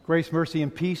Grace, mercy,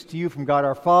 and peace to you from God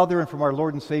our Father and from our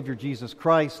Lord and Savior Jesus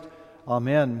Christ.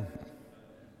 Amen.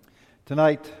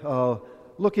 Tonight,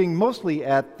 looking mostly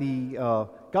at the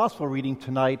gospel reading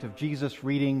tonight of Jesus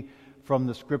reading from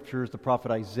the Scriptures, the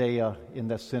prophet Isaiah in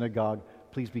the synagogue.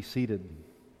 Please be seated.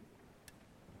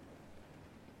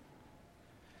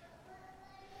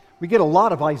 We get a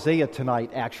lot of Isaiah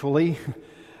tonight, actually.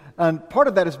 And part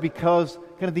of that is because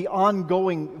kind of the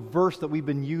ongoing verse that we've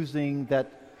been using,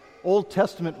 that Old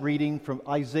Testament reading from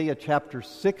Isaiah chapter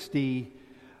 60,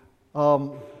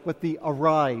 with the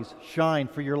arise, shine,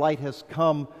 for your light has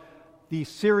come. The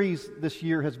series this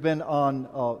year has been on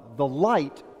the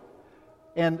light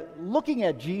and looking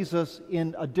at Jesus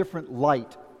in a different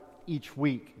light each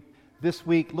week. This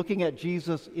week, looking at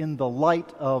Jesus in the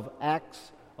light of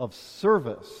acts of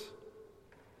service.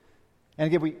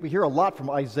 And again, we hear a lot from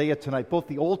Isaiah tonight, both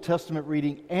the Old Testament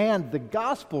reading and the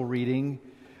Gospel reading,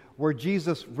 where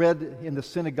Jesus read in the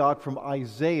synagogue from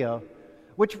Isaiah,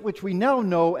 which we now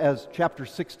know as chapter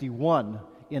 61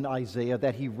 in Isaiah,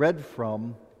 that he read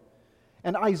from.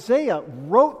 And Isaiah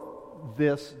wrote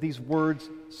these words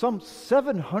some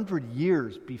 700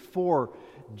 years before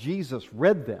Jesus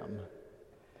read them.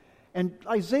 And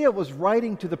Isaiah was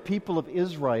writing to the people of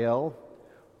Israel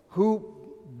who,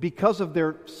 because of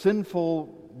their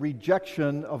sinful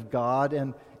rejection of God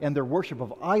and their worship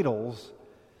of idols,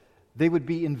 they would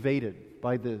be invaded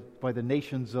by the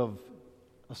nations of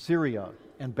Assyria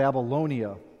and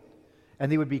Babylonia,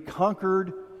 and they would be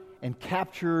conquered and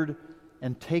captured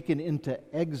and taken into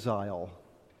exile.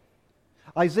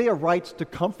 Isaiah writes to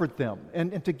comfort them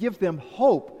and to give them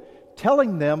hope,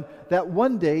 telling them that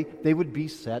one day they would be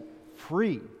set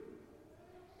free,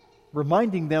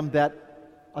 reminding them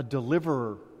that a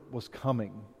deliverer was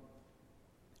coming,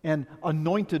 an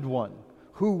anointed one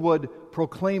who would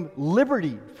proclaim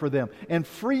liberty for them and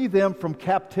free them from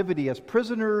captivity as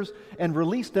prisoners and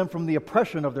release them from the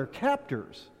oppression of their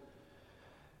captors.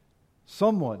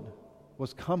 Someone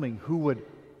was coming who would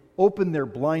open their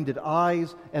blinded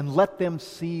eyes and let them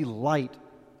see light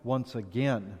once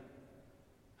again.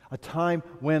 A time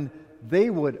when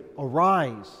they would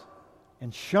arise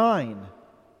and shine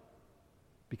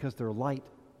because their light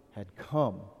had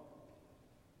come.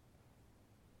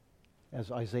 As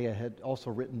Isaiah had also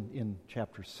written in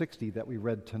chapter 60 that we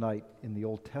read tonight in the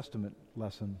Old Testament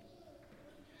lesson.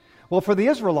 Well, for the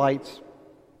Israelites,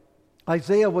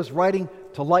 Isaiah was writing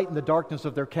to lighten the darkness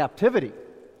of their captivity.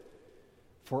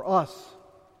 For us,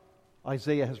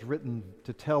 Isaiah has written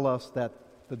to tell us that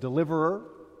the deliverer,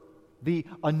 the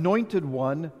anointed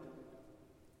one,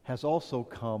 has also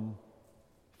come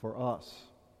for us.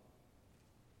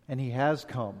 And he has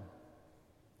come.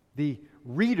 The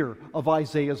reader of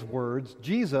Isaiah's words,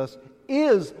 Jesus,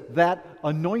 is that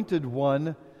anointed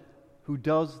one who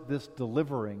does this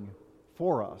delivering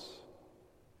for us.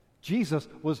 Jesus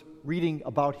was reading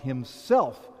about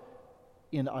himself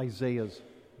in Isaiah's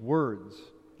words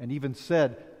and even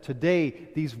said, "Today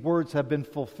these words have been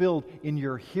fulfilled in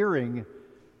your hearing."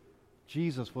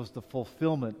 Jesus was the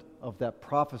fulfillment of that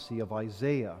prophecy of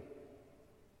Isaiah.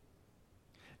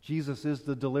 Jesus is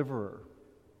the deliverer.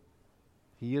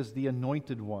 He is the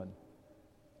anointed one.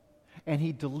 And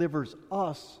he delivers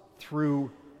us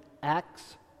through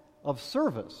acts of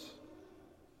service.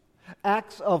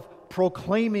 Acts of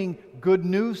proclaiming good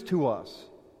news to us.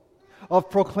 Of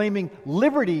proclaiming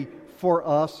liberty for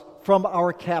us from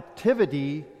our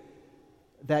captivity,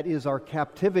 that is our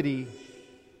captivity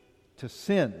to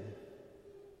sin.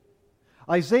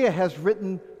 Isaiah has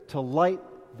written to light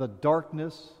the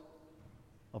darkness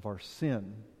of our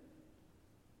sin,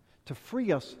 to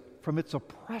free us from its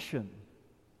oppression,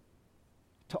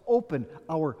 to open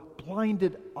our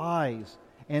blinded eyes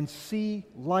and see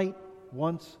light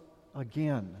once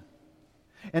again,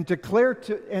 and to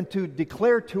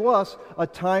declare to us a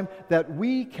time that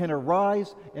we can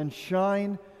arise and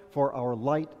shine, for our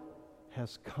light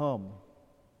has come.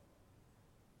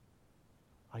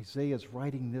 Isaiah is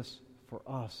writing this for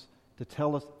us to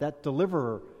tell us that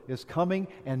deliverer is coming,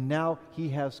 and now he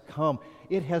has come.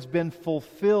 It has been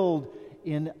fulfilled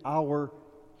in our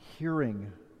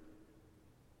hearing.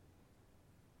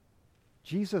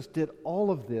 Jesus did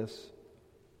all of this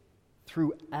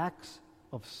through acts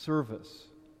of service.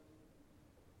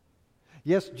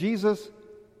 Yes, Jesus,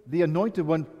 the Anointed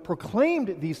One,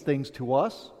 proclaimed these things to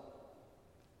us,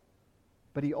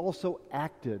 but he also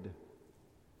acted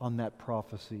on that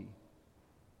prophecy.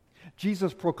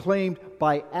 Jesus proclaimed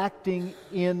by acting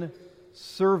in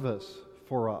service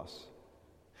for us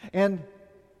and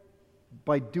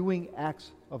by doing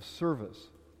acts of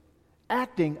service,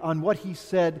 acting on what he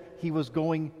said he was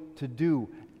going to do,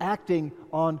 acting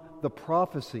on the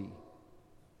prophecy.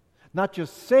 Not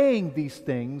just saying these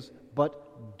things,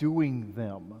 but doing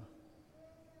them.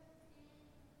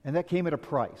 And that came at a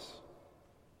price.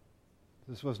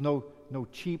 This was no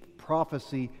cheap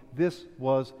prophecy. This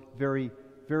was very,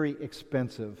 very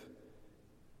expensive.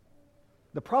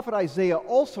 The prophet Isaiah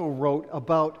also wrote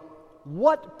about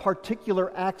what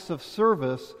particular acts of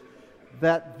service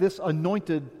that this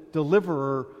anointed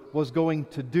deliverer was going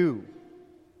to do.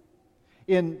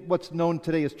 In what's known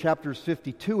today as chapters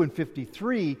 52 and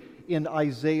 53 in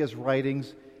Isaiah's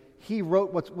writings, he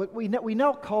wrote what we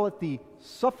now call it the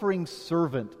suffering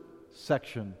servant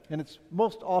section, and it's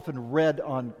most often read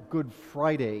on Good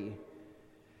Friday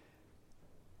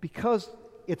because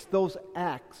it's those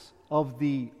acts of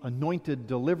the anointed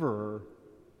deliverer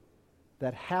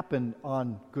that happen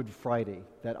on Good Friday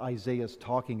that Isaiah is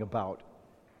talking about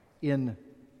in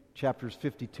chapters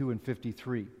 52 and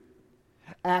 53.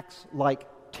 Acts like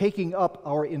taking up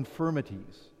our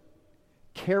infirmities,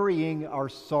 carrying our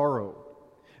sorrow,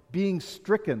 being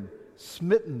stricken,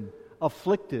 smitten,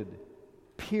 afflicted,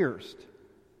 pierced,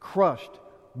 crushed,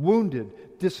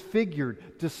 wounded,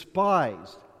 disfigured,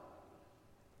 despised,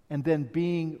 and then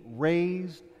being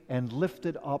raised and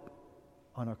lifted up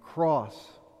on a cross.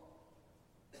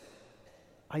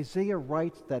 Isaiah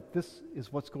writes that this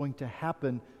is what's going to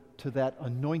happen to that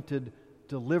anointed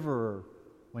deliverer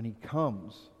when he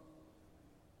comes.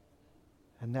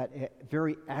 And that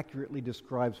very accurately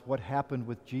describes what happened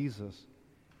with Jesus.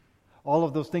 All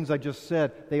of those things I just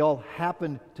said, they all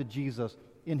happened to Jesus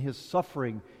in his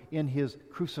suffering, in his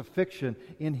crucifixion,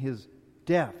 in his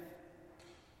death.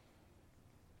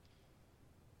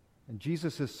 And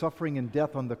Jesus' suffering and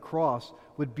death on the cross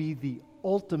would be the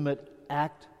ultimate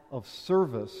act of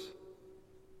service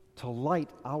to light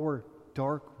our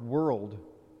dark world,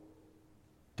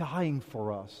 dying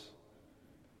for us,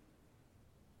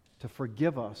 to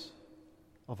forgive us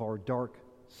of our dark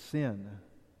sin.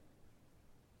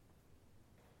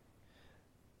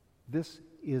 This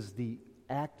is the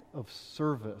act of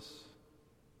service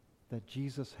that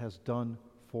Jesus has done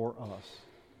for us.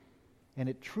 And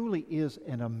it truly is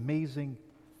an amazing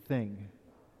thing.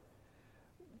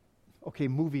 Okay,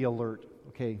 movie alert.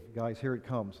 Okay, guys, here it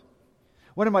comes.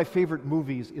 One of my favorite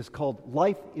movies is called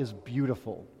Life is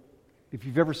Beautiful. If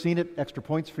you've ever seen it, extra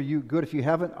points for you. Good. If you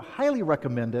haven't, I highly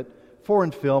recommend it.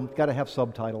 Foreign film, got to have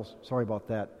subtitles. Sorry about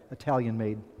that. Italian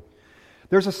made.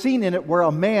 There's a scene in it where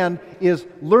a man is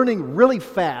learning really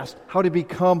fast how to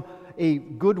become a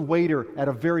good waiter at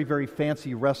a very, very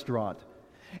fancy restaurant.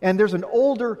 And there's an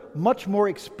older, much more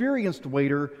experienced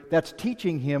waiter that's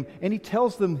teaching him, and he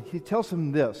tells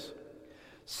him this: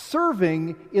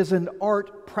 serving is an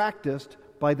art practiced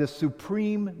by the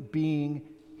Supreme Being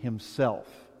Himself.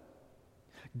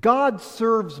 God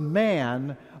serves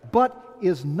man, but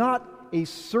is not a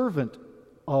servant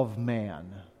of man.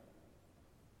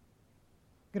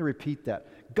 I'm going to repeat that.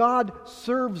 God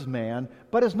serves man,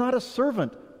 but is not a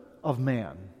servant of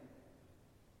man.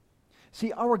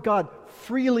 See, our God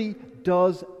freely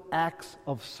does acts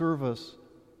of service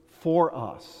for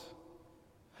us.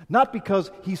 Not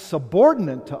because He's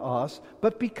subordinate to us,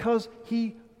 but because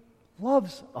He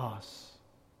loves us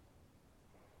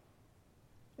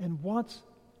and wants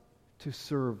to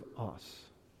serve us.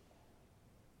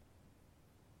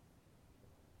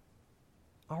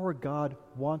 Our God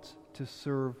wants to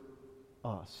serve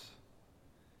us.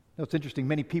 Now, it's interesting,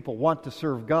 many people want to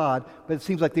serve God, but it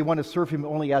seems like they want to serve Him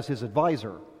only as His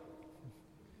advisor.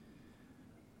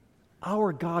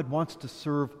 Our God wants to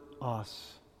serve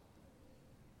us.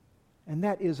 And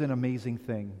that is an amazing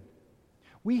thing.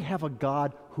 We have a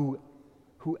God who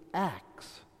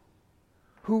acts,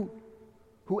 who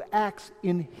acts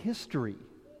in history,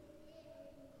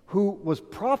 who was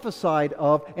prophesied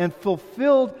of and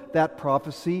fulfilled that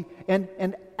prophecy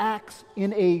and acts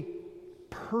in a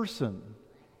person.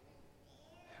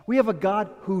 We have a God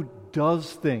who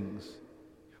does things,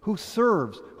 who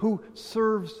serves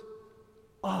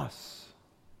us.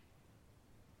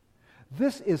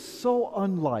 This is so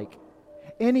unlike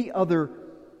any other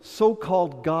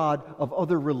so-called God of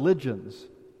other religions.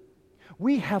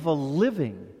 We have a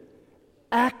living,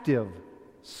 active,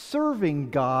 serving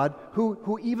God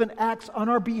who even acts on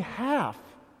our behalf.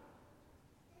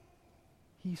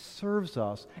 He serves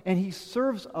us, and He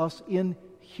serves us in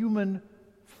human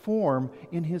form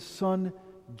in His Son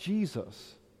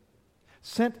Jesus,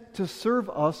 sent to serve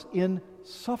us in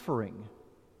suffering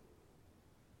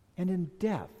and in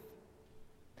death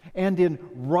and in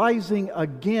rising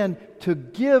again to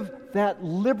give that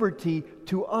liberty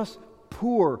to us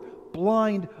poor,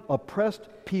 blind, oppressed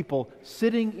people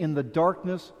sitting in the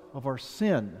darkness of our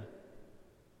sin.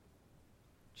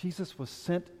 Jesus was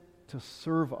sent to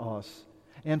serve us,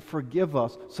 and forgive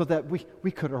us so that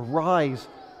we could arise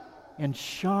and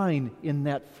shine in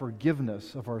that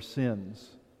forgiveness of our sins.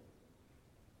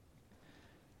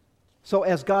 So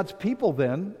as God's people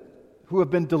then, who have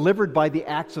been delivered by the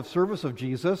acts of service of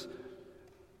Jesus,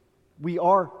 we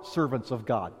are servants of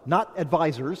God. Not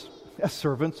advisors, as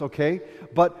servants, okay?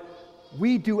 But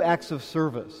we do acts of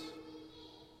service.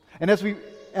 And as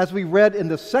we read in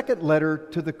the second letter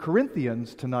to the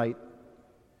Corinthians tonight,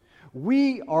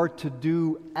 we are to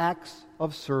do acts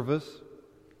of service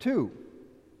too.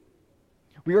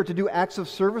 We are to do acts of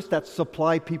service that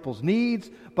supply people's needs,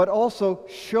 but also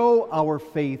show our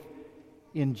faith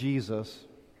in Jesus,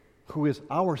 who is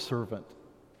our servant.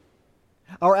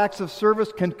 Our acts of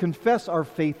service can confess our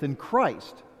faith in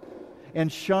Christ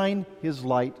and shine His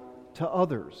light to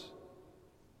others.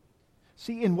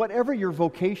 See, in whatever your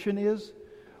vocation is,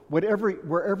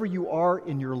 wherever you are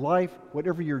in your life,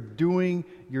 whatever you're doing,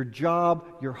 your job,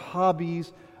 your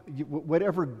hobbies,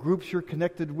 whatever groups you're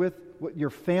connected with,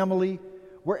 your family,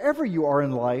 wherever you are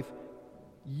in life,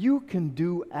 you can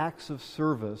do acts of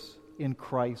service in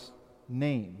Christ's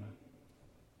name.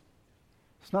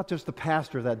 It's not just the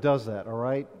pastor that does that, all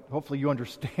right? Hopefully you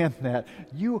understand that.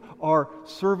 You are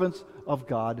servants of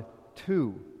God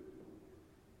too.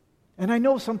 And I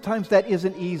know sometimes that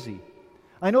isn't easy.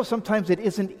 I know sometimes it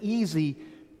isn't easy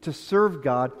to serve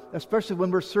God, especially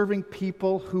when we're serving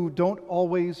people who don't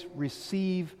always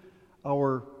receive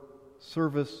our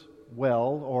service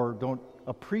well or don't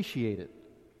appreciate it.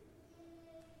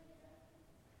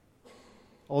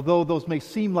 Although those may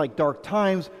seem like dark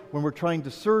times when we're trying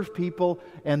to serve people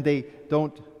and they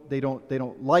don't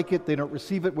like it, they don't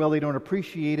receive it well, they don't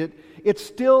appreciate it, it's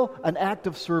still an act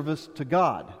of service to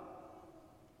God.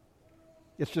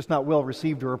 It's just not well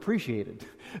received or appreciated.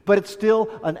 But it's still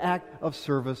an act of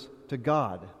service to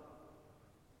God.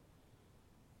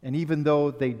 And even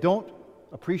though they don't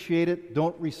appreciate it,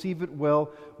 don't receive it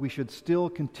well, we should still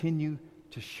continue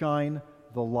to shine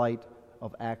the light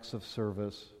of acts of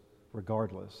service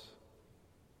regardless.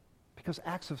 Because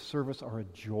acts of service are a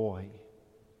joy.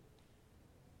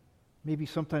 Maybe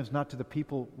sometimes not to the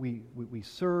people we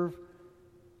serve,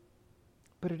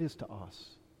 but it is to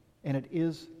us. And it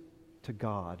is to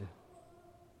God.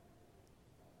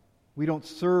 We don't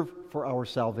serve for our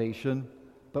salvation,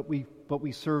 but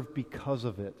we serve because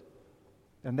of it.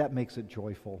 And that makes it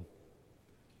joyful.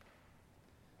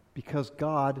 Because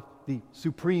God, the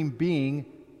supreme being,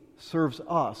 serves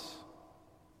us.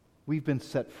 We've been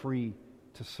set free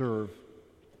to serve.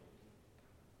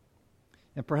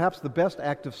 And perhaps the best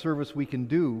act of service we can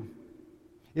do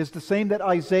is the same that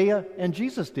Isaiah and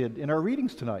Jesus did in our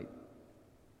readings tonight.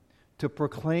 To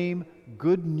proclaim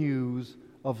good news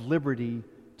of liberty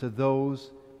to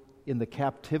those in the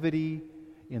captivity,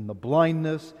 in the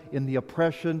blindness, in the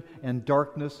oppression and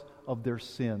darkness of their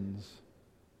sins.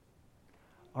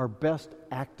 Our best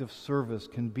act of service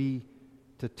can be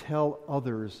to tell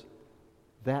others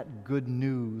that good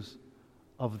news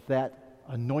of that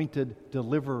anointed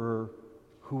deliverer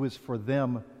who is for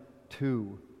them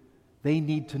too. They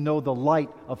need to know the light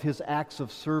of His acts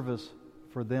of service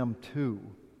for them too.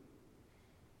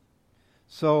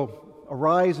 So,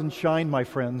 arise and shine, my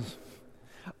friends.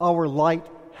 Our light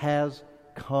has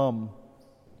come.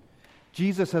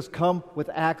 Jesus has come with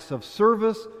acts of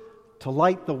service to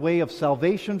light the way of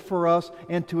salvation for us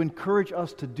and to encourage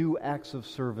us to do acts of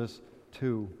service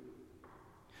too.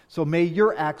 So may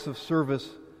your acts of service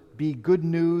be good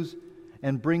news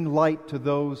and bring light to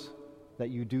those that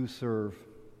you do serve.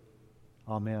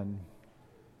 Amen.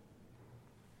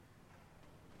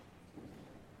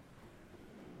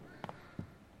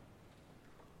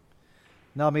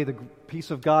 Now may the peace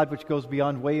of God, which goes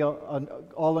beyond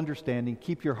all understanding,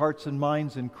 keep your hearts and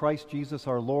minds in Christ Jesus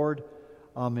our Lord.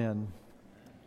 Amen.